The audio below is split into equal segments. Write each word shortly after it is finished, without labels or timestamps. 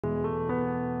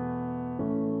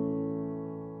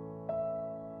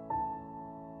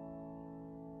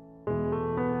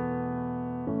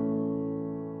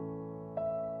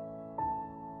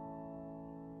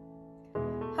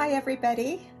Hi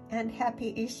everybody, and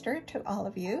happy Easter to all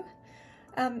of you.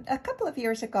 A couple of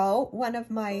years ago, one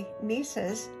of my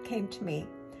nieces came to me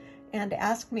and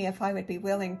asked me if I would be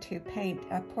willing to paint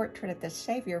a portrait of the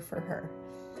Savior for her.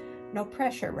 No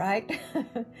pressure, right?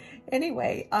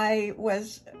 Anyway, I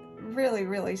was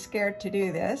really scared to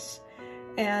do this.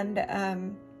 And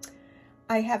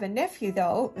I have a nephew,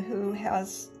 though, who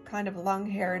has kind of long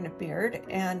hair and a beard,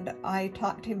 and I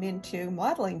talked him into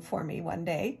modeling for me one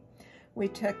day. We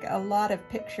took a lot of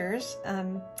pictures,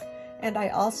 and I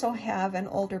also have an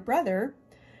older brother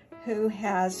who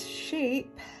has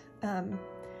sheep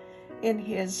in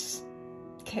his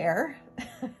care,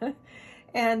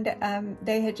 and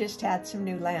they had just had some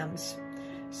new lambs.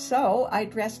 So I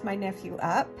dressed my nephew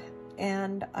up,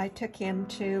 and I took him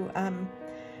to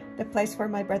the place where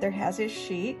my brother has his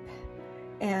sheep,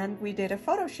 and we did a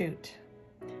photo shoot.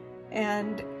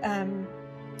 And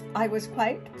I was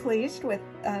quite pleased with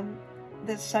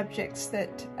the subjects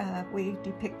that we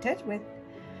depicted with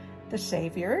the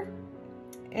Savior.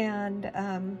 And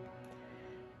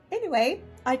anyway,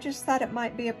 I just thought it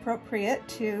might be appropriate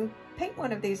to paint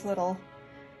one of these little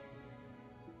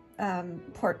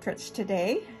portraits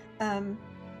today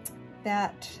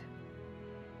that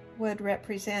would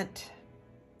represent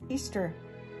Easter.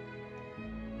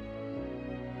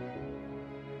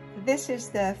 This is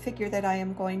the figure that I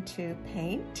am going to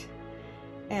paint,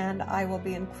 and I will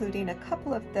be including a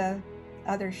couple of the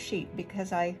other sheep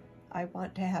because I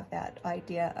want to have that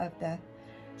idea of the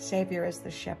Savior as the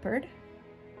shepherd.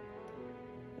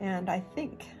 And I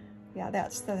think, yeah,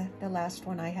 that's the last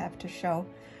one I have to show.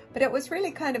 But it was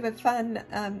really kind of a fun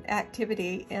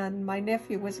activity, and my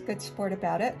nephew was a good sport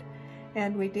about it,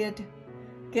 and we did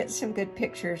get some good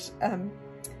pictures.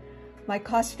 My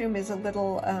costume is a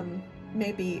little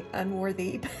maybe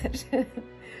unworthy,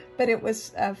 but it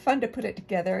was fun to put it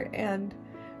together, and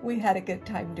we had a good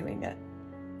time doing it.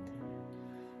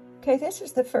 Okay, this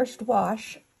is the first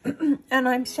wash, and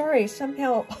I'm sorry,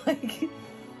 somehow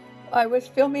I was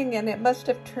filming and it must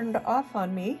have turned off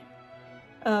on me.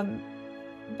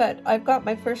 But I've got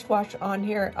my first wash on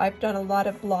here. I've done a lot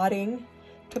of blotting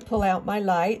to pull out my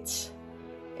lights,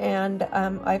 and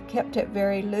I've kept it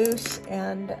very loose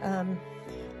and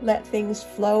let things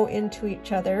flow into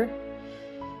each other.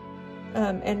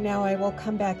 And now I will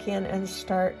come back in and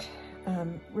start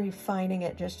refining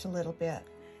it just a little bit.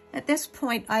 At this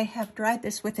point, I have dried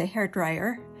this with a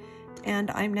hairdryer,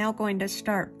 and I'm now going to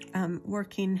start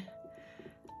working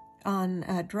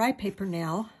on dry paper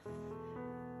now.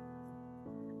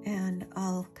 And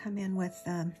I'll come in with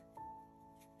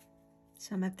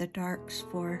some of the darks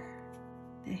for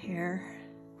the hair.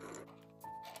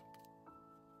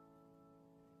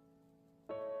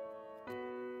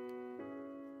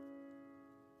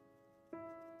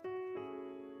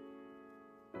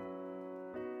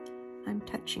 I'm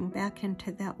touching back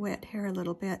into that wet hair a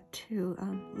little bit to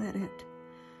let it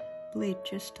bleed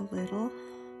just a little.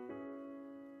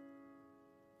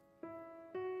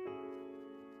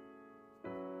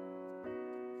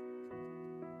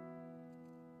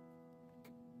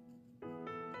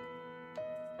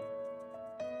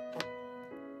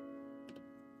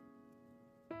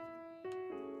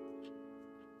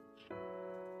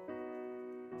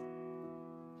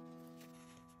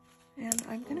 And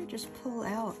I'm gonna just pull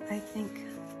out, I think,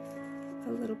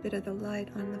 a little bit of the light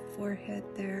on the forehead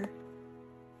there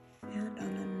and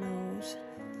on the nose.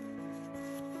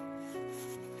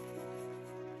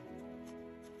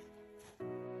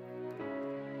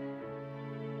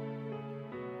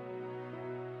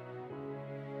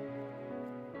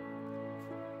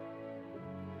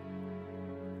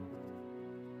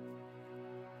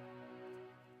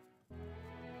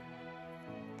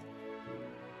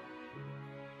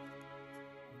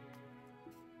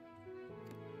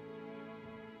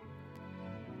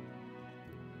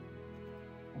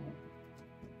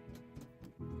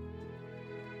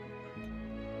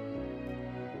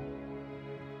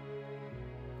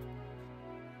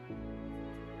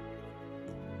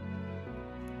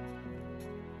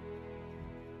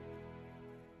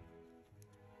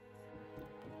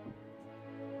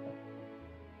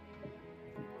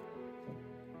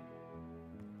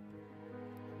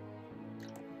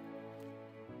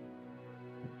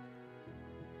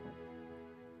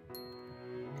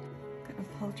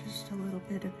 Pull just a little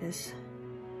bit of his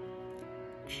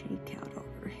cheek out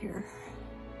over here.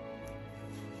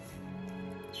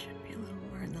 Should be a little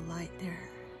more in the light there.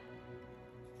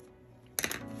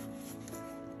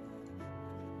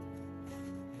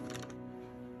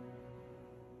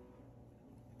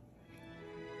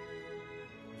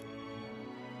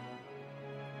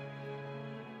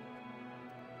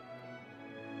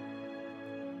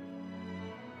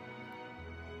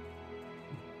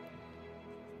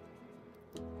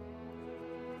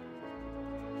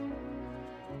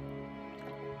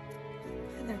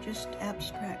 just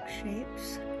abstract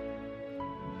shapes.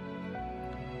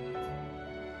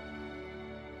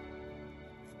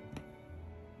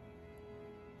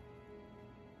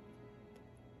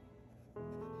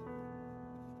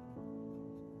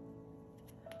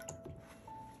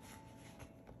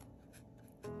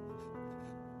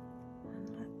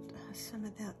 Some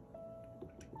of that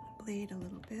bleed a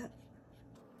little bit.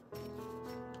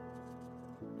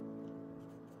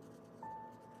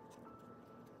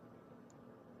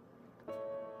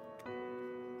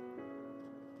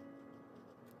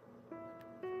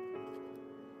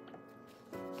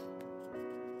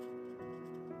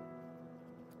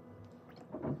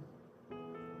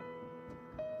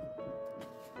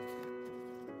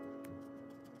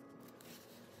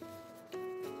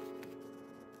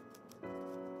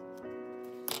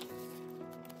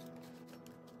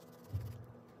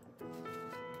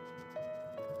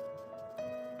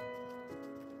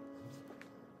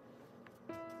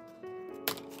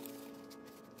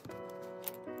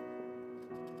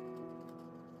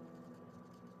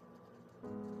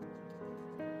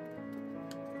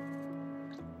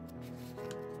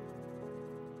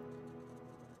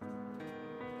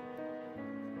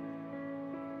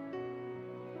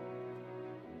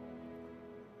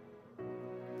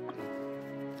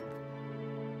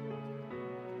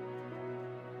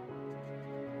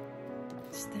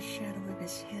 It's the shadow of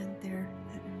his hand there.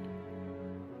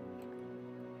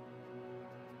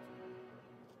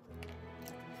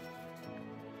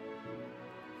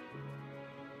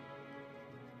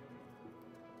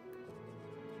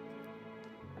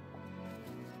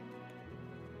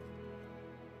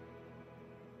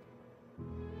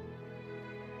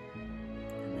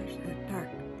 And there's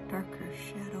a darker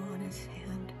shadow on his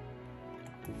hand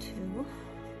too.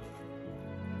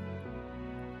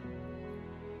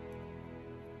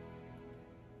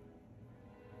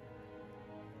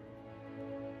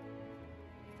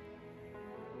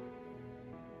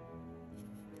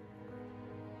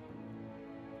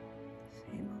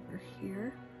 Same over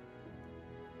here.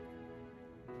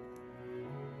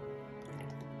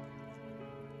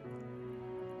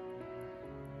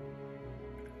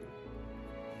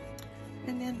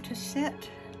 And then to set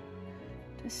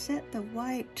the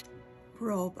white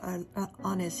robe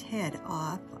on his head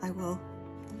off, I will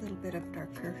a little bit of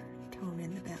darker tone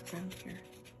in the background here.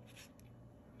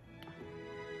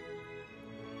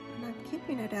 And I'm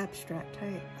keeping it abstract.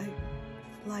 I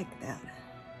like that.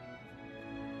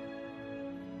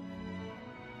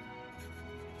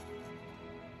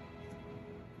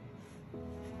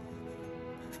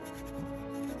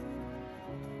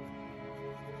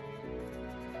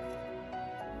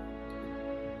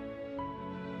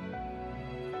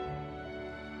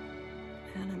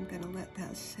 And I'm going to let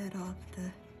that set off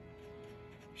the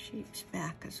sheep's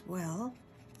back as well.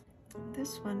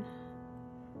 This one,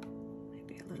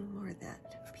 maybe a little more of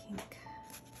that pink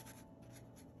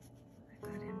I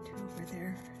got into over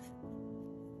there.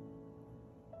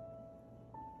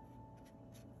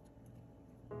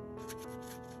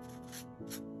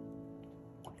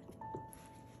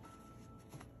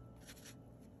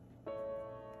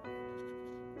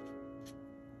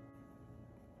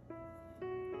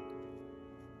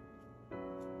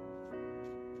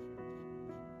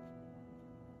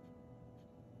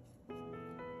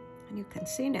 And you can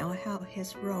see now how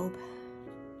his robe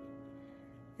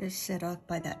is set off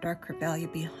by that darker value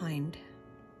behind.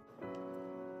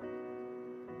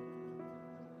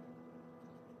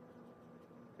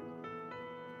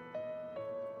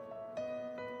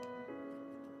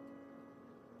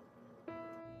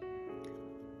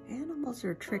 Animals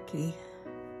are tricky,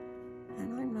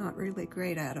 and I'm not really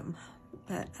great at them,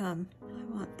 but I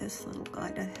want this little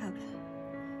guy to have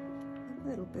a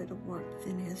little bit of warmth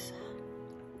in his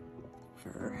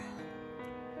fur.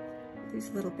 These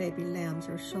little baby lambs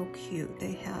are so cute.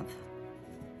 They have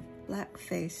black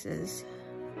faces,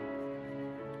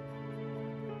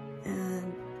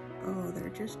 and oh, they're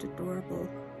just adorable.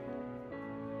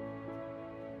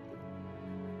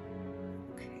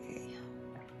 Okay,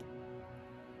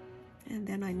 and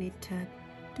then I need to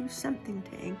do something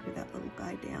to anchor that little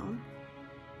guy down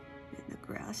in the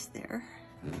grass there.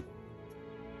 Give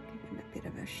him a bit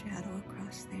of a shadow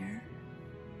across there.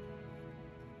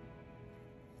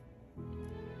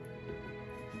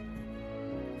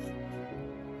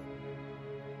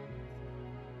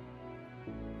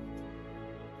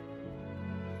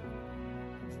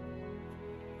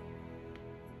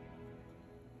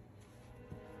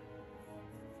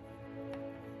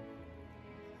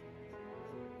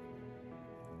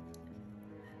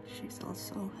 She's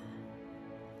also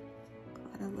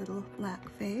got a little black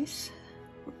face.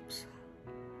 Oops.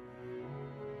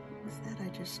 What was that I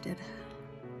just did?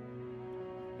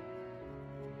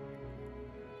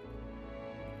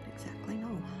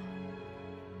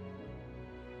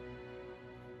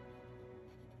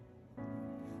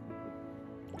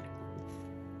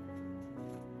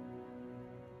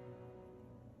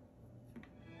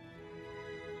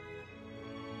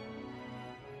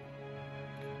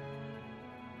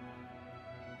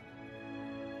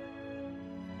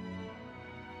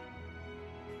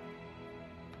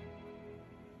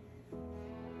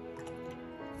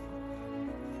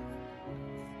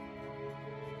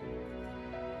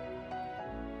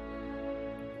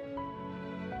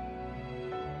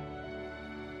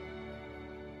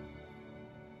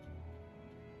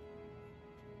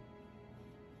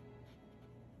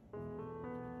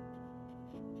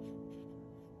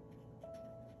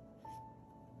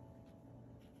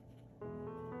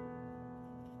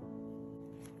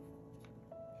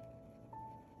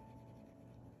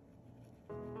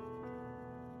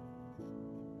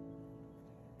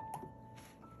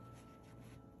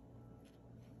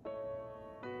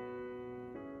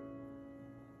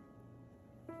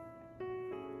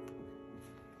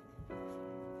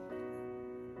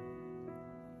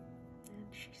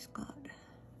 she's got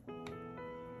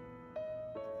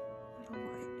little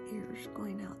white ears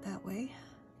going out that way.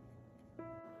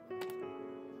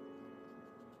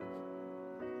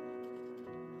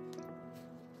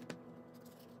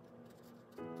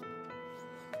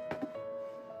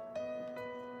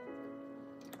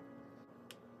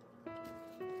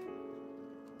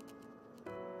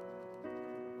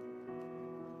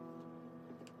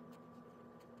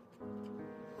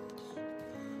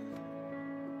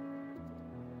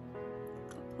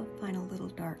 Final little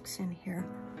darks in here.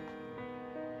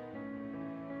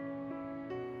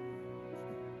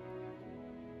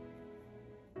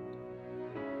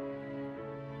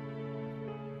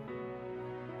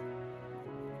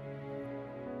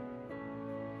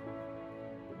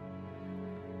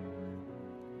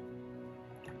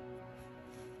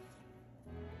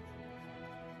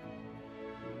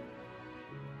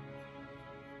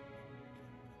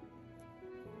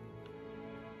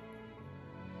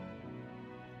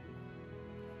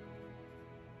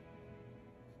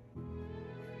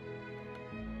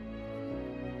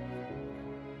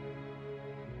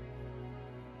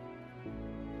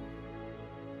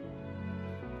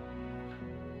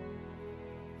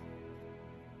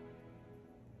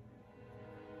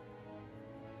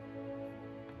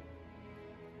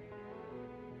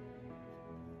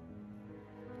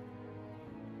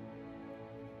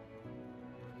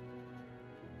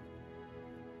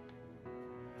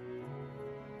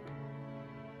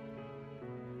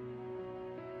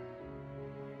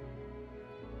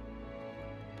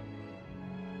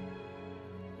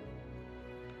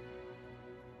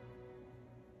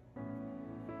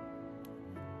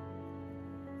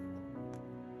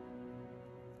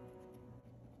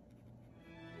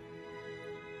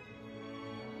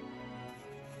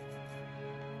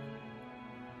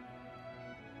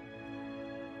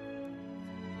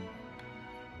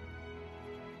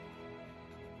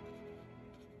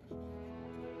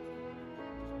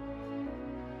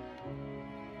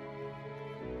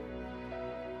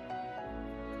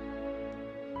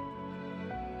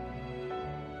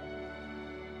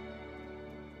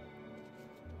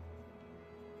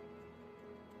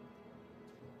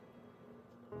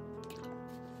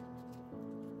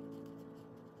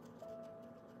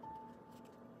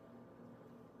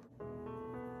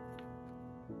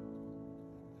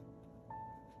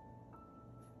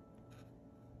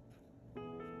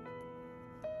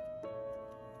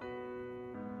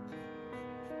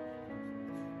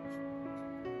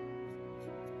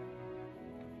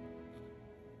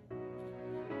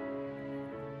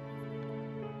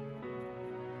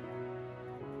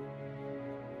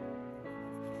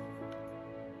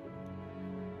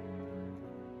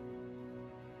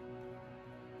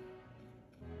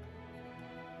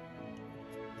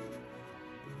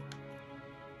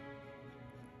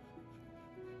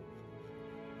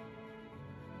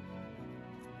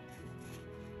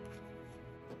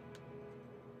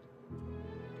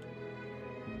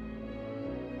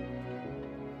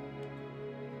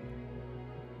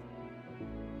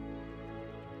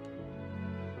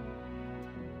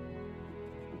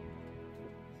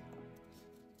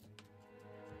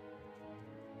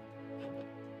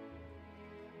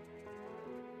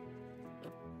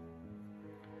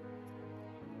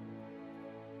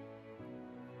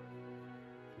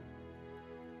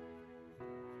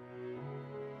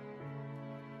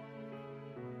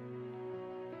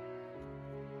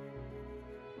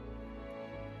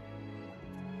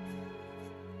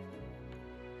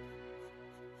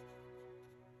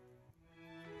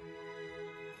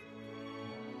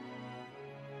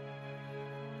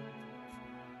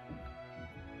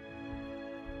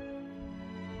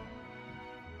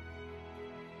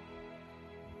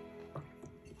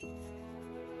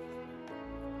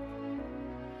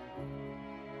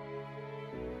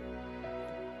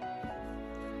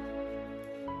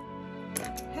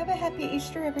 Have a happy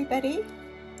Easter, everybody.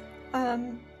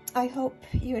 I hope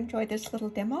you enjoyed this little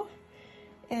demo,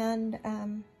 and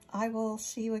I will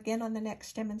see you again on the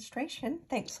next demonstration.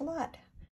 Thanks a lot.